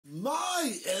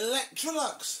My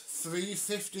Electrolux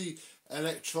 350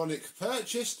 electronic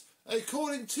purchased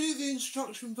according to the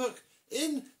instruction book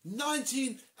in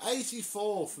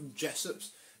 1984 from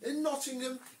Jessop's in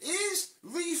Nottingham is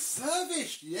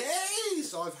refurbished.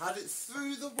 Yes, I've had it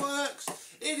through the works.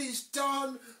 It is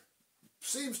done.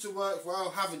 Seems to work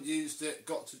well. Haven't used it.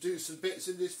 Got to do some bits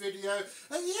in this video.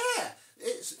 And yeah,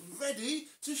 it's ready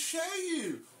to show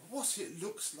you what it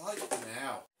looks like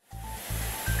now.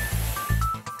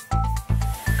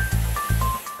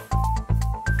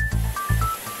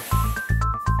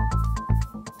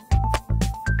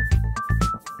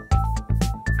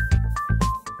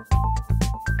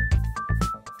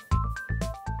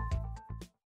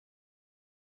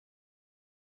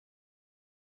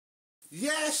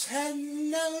 Yes,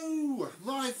 hello,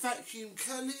 my vacuum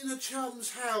cleaner chums,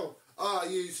 how are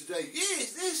you today?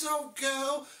 Yes, this old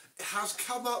girl has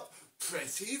come up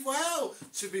pretty well.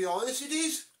 To be honest, it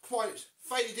is quite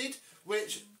faded,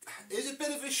 which is a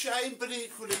bit of a shame, but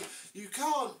equally you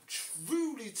can't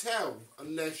truly tell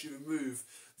unless you remove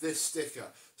this sticker.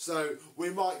 So we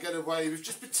might get away with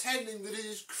just pretending that it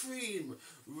is cream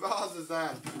rather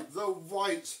than the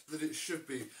white that it should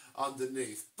be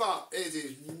underneath. But it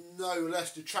is no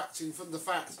less detracting from the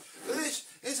fact that this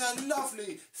is a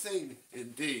lovely thing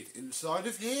indeed. Inside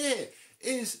of here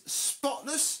is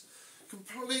spotless,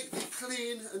 completely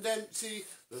clean and empty.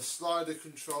 The slider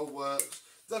control works.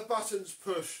 The buttons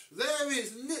push. There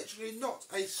is literally not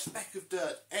a speck of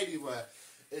dirt anywhere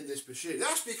in this machine.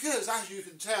 That's because, as you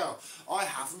can tell, I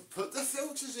haven't put the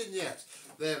filters in yet.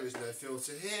 There is no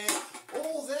filter here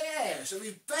or there. So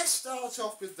we best start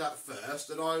off with that first.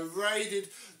 And I raided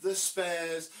the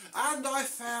spares and I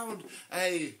found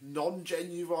a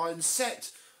non-genuine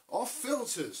set of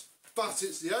filters. But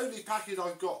it's the only packet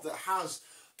I've got that has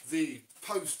the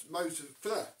pre-motor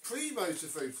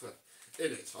filter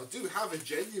in it. I do have a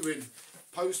genuine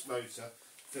post-motor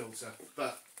filter,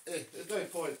 but there's no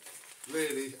point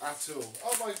really at all.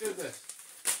 Oh my goodness.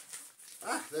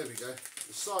 Ah, there we go.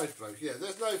 The side broke. Yeah,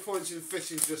 there's no point in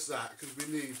fitting just that because we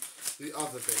need the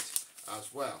other bit as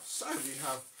well. So we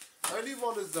have only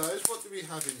one of those. What do we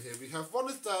have in here? We have one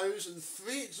of those and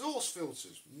 3 exhaust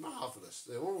filters. Marvellous.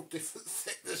 They're all different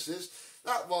thicknesses.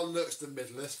 That one looks the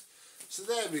middlest. So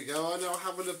there we go. I now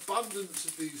have an abundance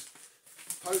of these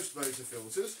post-motor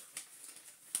filters.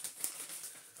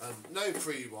 No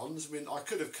pre ones. I mean, I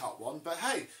could have cut one, but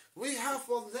hey, we have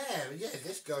one there. Yeah,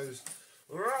 this goes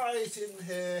right in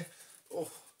here. Oh,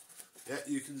 yeah,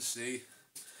 you can see.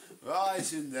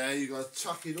 Right in there. You've got to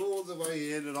tuck it all the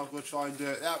way in, and I'm going to try and do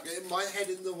it without getting my head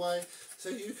in the way so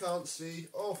you can't see.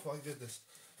 Oh, my goodness.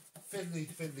 Fiddly,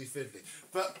 fiddly, fiddly.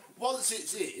 But once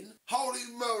it's in, holy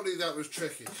moly, that was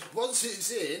tricky. Once it's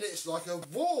in, it's like a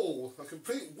wall, a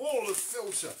complete wall of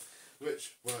filter,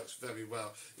 which works very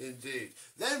well indeed.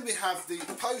 Then we have the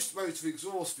post-motor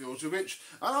exhaust filter, which,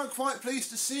 and I'm quite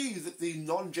pleased to see that the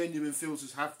non-genuine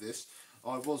filters have this.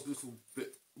 I was a little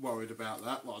bit worried about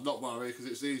that. Well, not worried because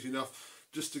it's easy enough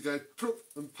just to go plop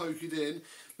and poke it in.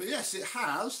 But yes, it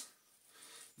has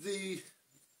the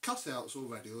cutouts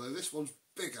already, although this one's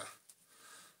bigger.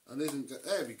 And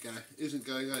there we go, isn't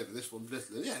going over. This one's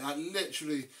little. And yeah, that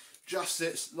literally just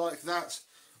sits like that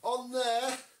on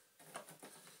there.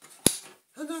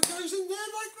 And that goes in there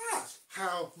like that.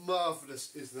 How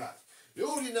marvellous is that? You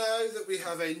already know that we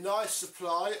have a nice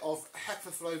supply of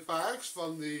HEPA flow bags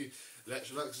from the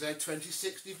Electrolux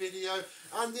Z350E video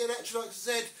and the Electrolux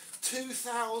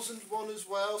Z350E one as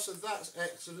well, so that's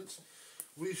excellent.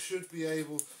 We should be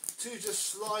able to just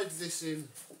slide this in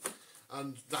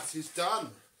and that is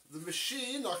done. The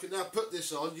machine, I can now put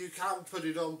this on. You can put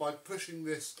it on by pushing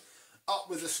this up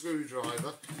with a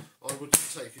screwdriver. I would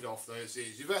take it off though, it's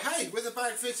easy. But hey, with the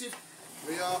bag fitted,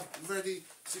 we are ready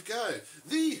to go.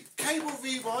 The cable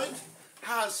rewind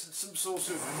has some sort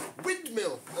of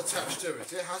windmill attached to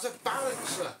it. It has a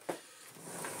balancer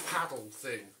paddle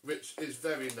thing, which is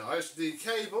very nice. The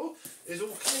cable is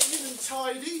all clean and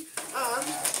tidy and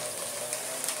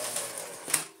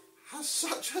has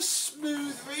such a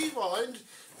smooth rewind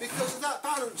because of that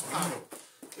balance panel,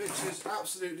 which is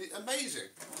absolutely amazing.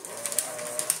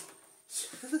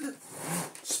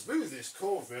 Smoothest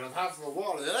cord reel I've had for a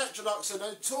while. The Electrolux are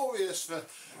notorious for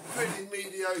pretty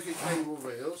mediocre cable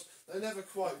reels. They never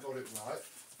quite got it right.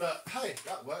 But hey,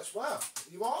 that works well.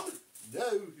 You on?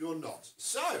 No, you're not.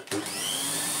 So,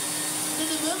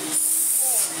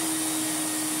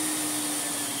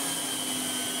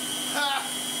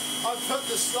 I put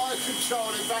the slide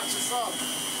control in back to front.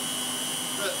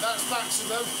 But that's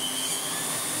maximum.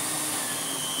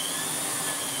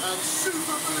 And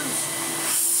super boost.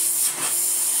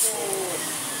 Oh.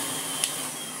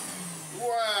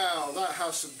 Wow.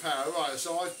 has some power. Right,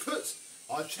 so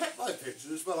I checked my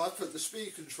pictures as well. I put the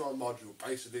speed control module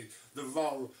basically the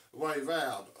wrong way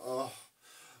round. Oh.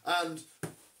 And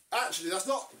actually, that's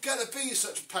not going to be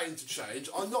such a pain to change.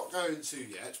 I'm not going to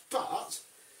yet, but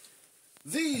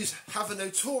these have a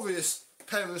notorious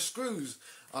pair of screws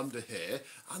under here,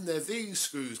 and they're these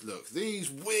screws, look,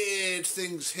 these weird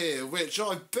things here, which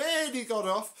I barely got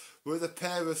off with a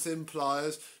pair of thin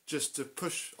pliers just to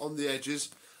push on the edges,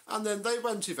 and then they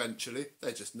went eventually.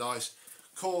 They're just nice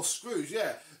coarse screws.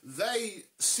 Yeah, they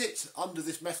sit under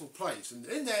this metal plate, and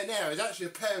in there now is actually a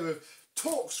pair of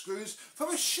torque screws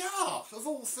from a shark, of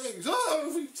all things.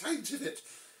 Oh, we tainted it.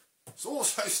 It's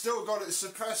also still got its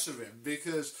suppressor in,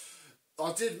 because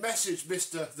I did message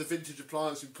Mr. the Vintage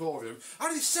Appliance Emporium,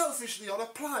 and he's selfishly on a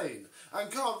plane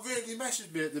and can't really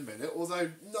message me at the minute,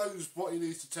 although knows what he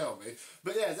needs to tell me.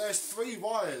 But yeah, there's 3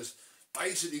 wires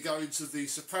basically going to the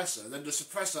suppressor, and then the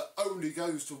suppressor only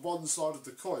goes to one side of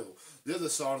the coil. The other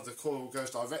side of the coil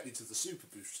goes directly to the super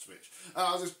boost switch.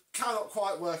 I just cannot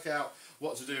quite work out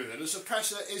what to do with it. The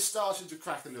suppressor is starting to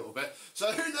crack a little bit,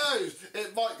 so who knows,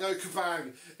 it might go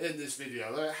kabang in this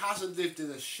video, though it hasn't lived in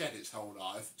a shed its whole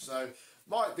life, so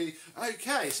might be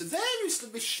okay. So there is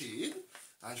the machine.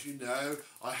 As you know,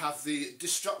 I have the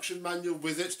destruction manual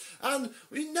with it, and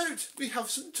we note we have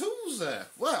some tools there.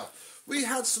 Well, we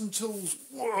had some tools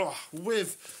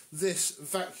with this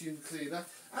vacuum cleaner,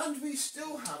 and we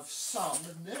still have some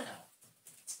now.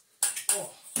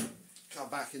 Oh, come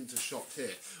back into shot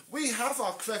here. We have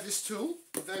our crevice tool,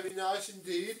 very nice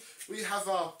indeed. We have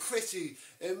our pretty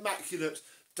immaculate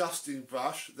dusting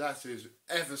brush, that is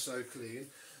ever so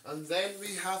clean. And then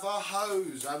we have our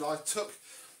hose, and I took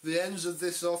the ends of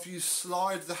this off. You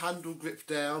slide the handle grip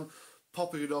down,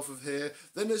 popping it off of here.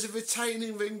 Then there's a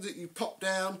retaining ring that you pop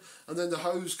down, and then the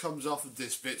hose comes off of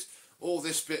this bit. All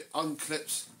this bit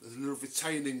unclips. There's a little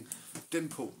retaining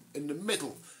dimple in the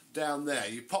middle down there.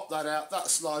 You pop that out, that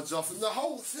slides off, and the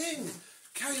whole thing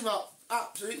came up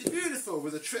absolutely beautiful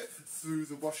with a trip through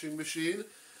the washing machine.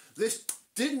 This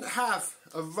didn't have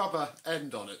a rubber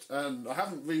end on it, and I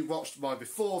haven't re-watched my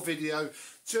before video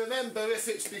to remember if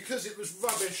it's because it was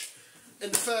rubbish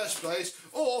in the first place,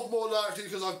 or more likely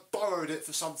because I borrowed it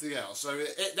for something else. So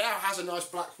it now has a nice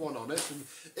black one on it, and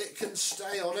it can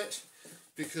stay on it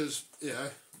because, you know,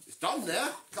 it's done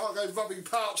now. Can't go rubbing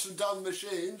parts from done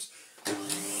machines.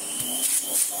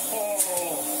 Oh.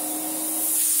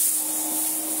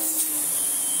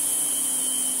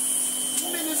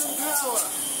 Minimum power.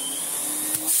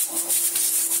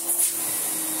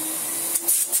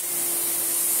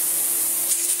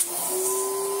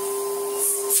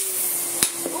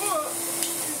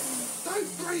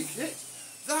 Don't break it.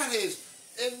 That is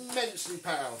immensely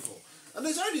powerful. And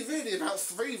there's only really about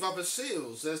 3 rubber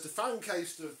seals. There's the fan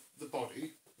case of the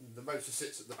body, and the motor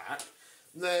sits at the back.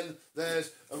 And then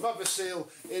there's a rubber seal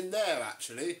in there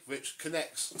actually, which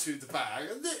connects to the bag,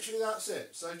 and literally that's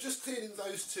it. So just cleaning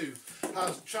those 2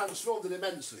 has transformed it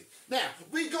immensely. Now,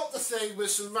 we got the thing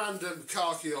with some random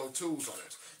khaki old tools on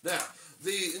it. Now,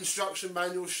 the instruction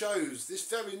manual shows this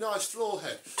very nice floor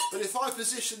head, but if I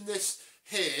position this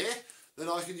here, then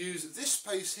I can use this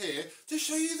space here to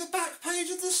show you the back page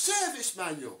of the service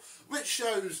manual, which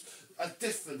shows a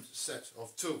different set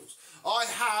of tools. I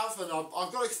have, and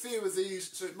I've got a few of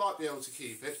these, so it might be able to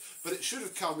keep it, but it should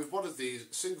have come with one of these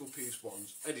single piece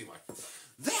ones anyway.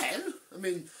 Then, I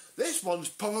mean, this one's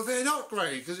probably an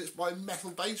upgrade because it's my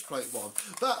metal base plate one,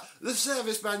 but the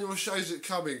service manual shows it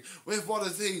coming with one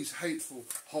of these hateful,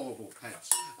 horrible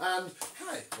heads. And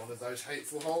hey, one of those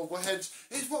hateful, horrible heads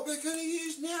is what we're going to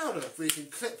use now. Look, we can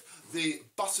clip the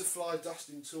butterfly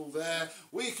dusting tool there.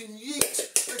 We can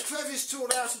yeet the crevice tool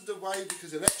out of the way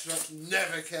because Electrolux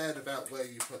never cared about where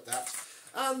you put that.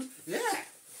 And yeah,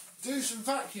 do some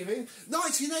vacuuming,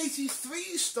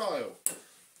 1983 style.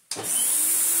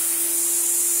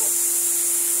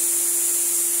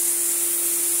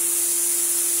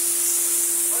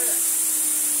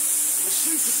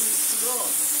 Super boost on.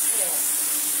 Oh.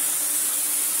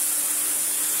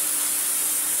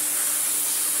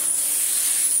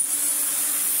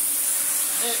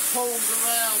 It pulls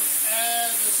around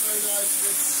ever so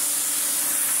nicely.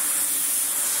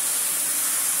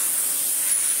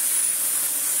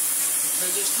 So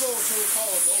this floor tool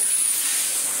horrible.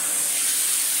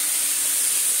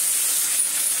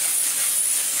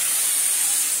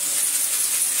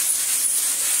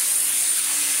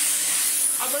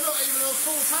 And we're not even on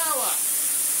full power.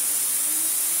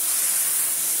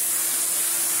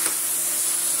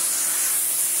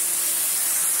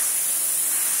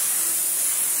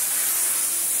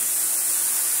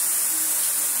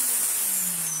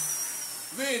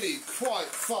 really quite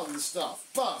fun stuff.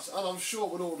 But, and I'm sure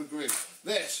we'll all agree,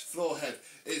 this floor head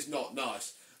is not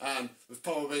nice. And there's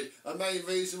probably a main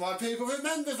reason why people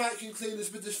remember vacuum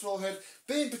cleaners with this floor head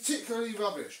being particularly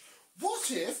rubbish.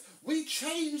 What if we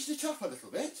changed it up a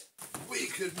little bit? We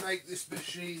could make this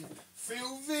machine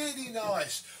feel really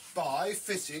nice by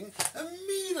fitting a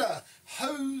Miele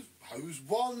hose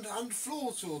wand and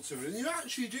floor tool to it. And you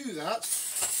actually do that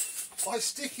by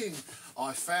sticking,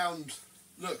 I found,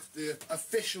 look, the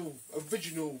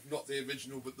original, not the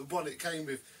original, but the one it came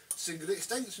with, single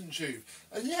extension tube.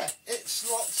 And yeah, it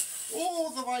slots all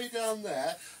the way down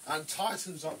there and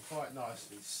tightens up quite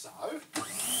nicely. So,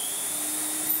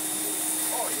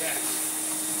 oh yes,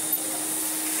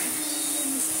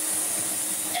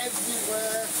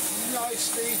 everywhere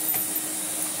nicely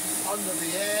under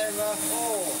the air.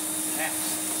 Oh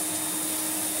yes.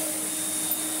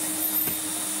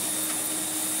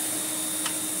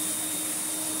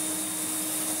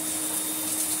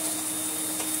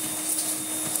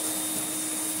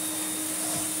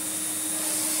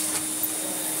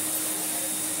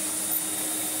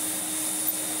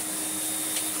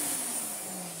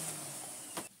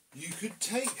 You could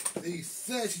take the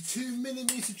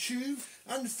 32mm tube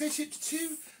and fit it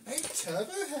to a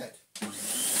turbo head.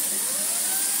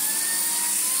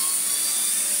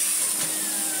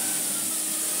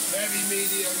 Very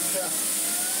mediocre.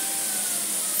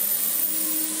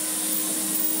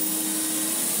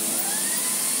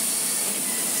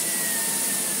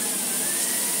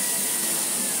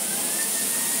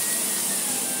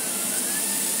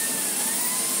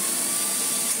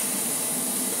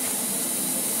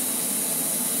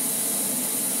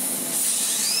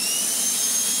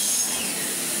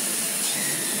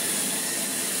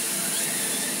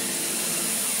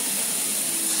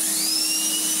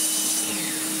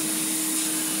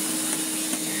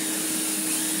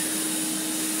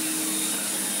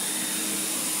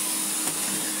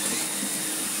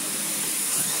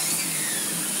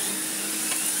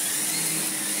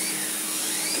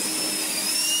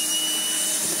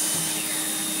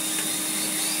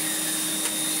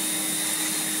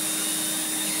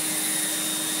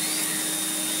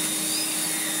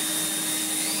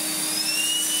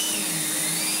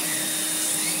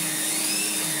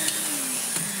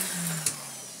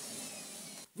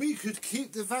 We could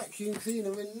keep the vacuum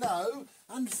cleaner in low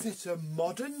and fit a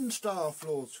modern style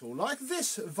floor tool like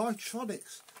this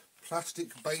Vitronics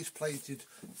plastic base plated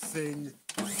thing.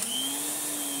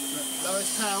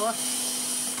 Lowest power.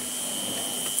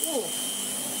 Oh,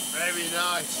 very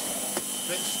nice.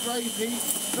 Bit scrapey,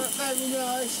 but very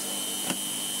nice.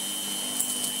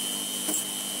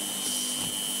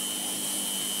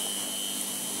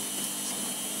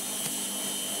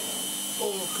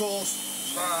 Oh, of course.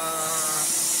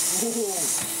 Oh. Oh.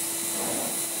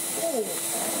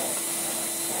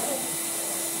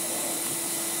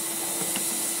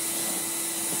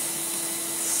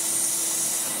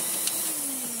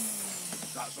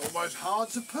 That's almost hard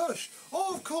to push.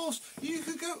 Oh, of course, you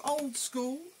could go old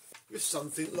school with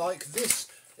something like this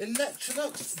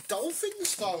Electrolux Dolphin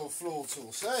style floor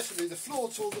tool. Certainly the floor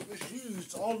tool that was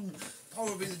used on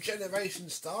probably the generation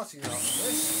starting after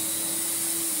this.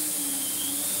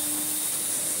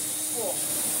 Oh,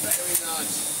 very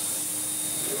nice.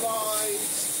 Right.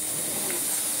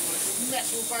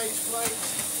 Metal base plate.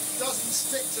 Doesn't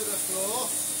stick to the floor.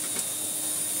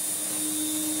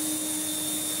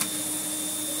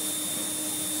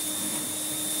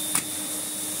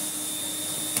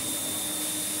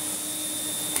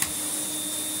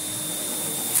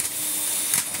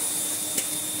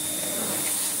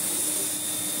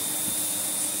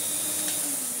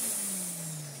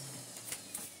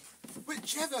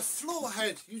 Whichever floor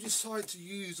head you decide to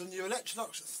use on your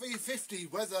Electrolux 350,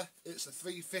 whether it's a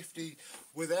 350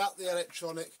 without the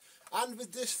electronic and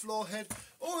with this floor head,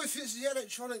 or if it's the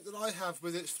electronic that I have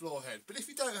with its floor head. But if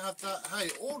you don't have that,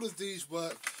 hey, all of these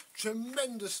work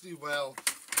tremendously well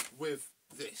with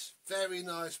this. Very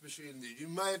nice machine indeed. You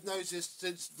may have noticed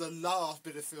since the last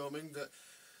bit of filming that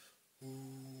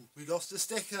we lost the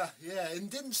sticker, yeah, and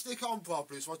didn't stick on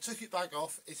properly, so I took it back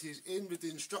off. It is in with the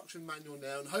instruction manual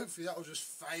now, and hopefully that will just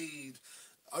fade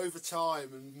over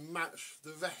time and match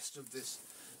the rest of this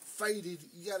faded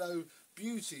yellow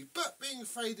beauty. But being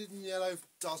faded and yellow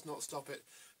does not stop it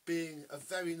being a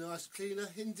very nice cleaner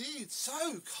indeed.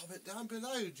 So comment down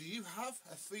below, do you have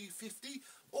a 350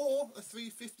 or a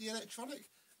 350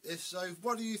 electronic? If so,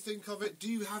 what do you think of it? Do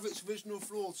you have its original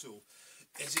floor tool?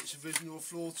 Is its original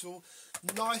floor tool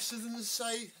nicer than,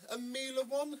 say, a Miele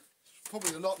one?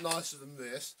 Probably a lot nicer than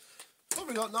this.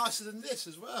 Probably a lot nicer than this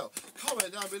as well.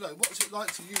 Comment down below, what's it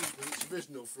like to use with its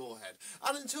original floor head?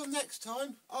 And until next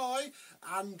time, I,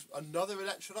 and another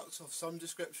Electrolux of some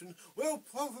description, will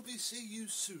probably see you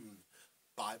soon.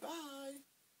 Bye bye.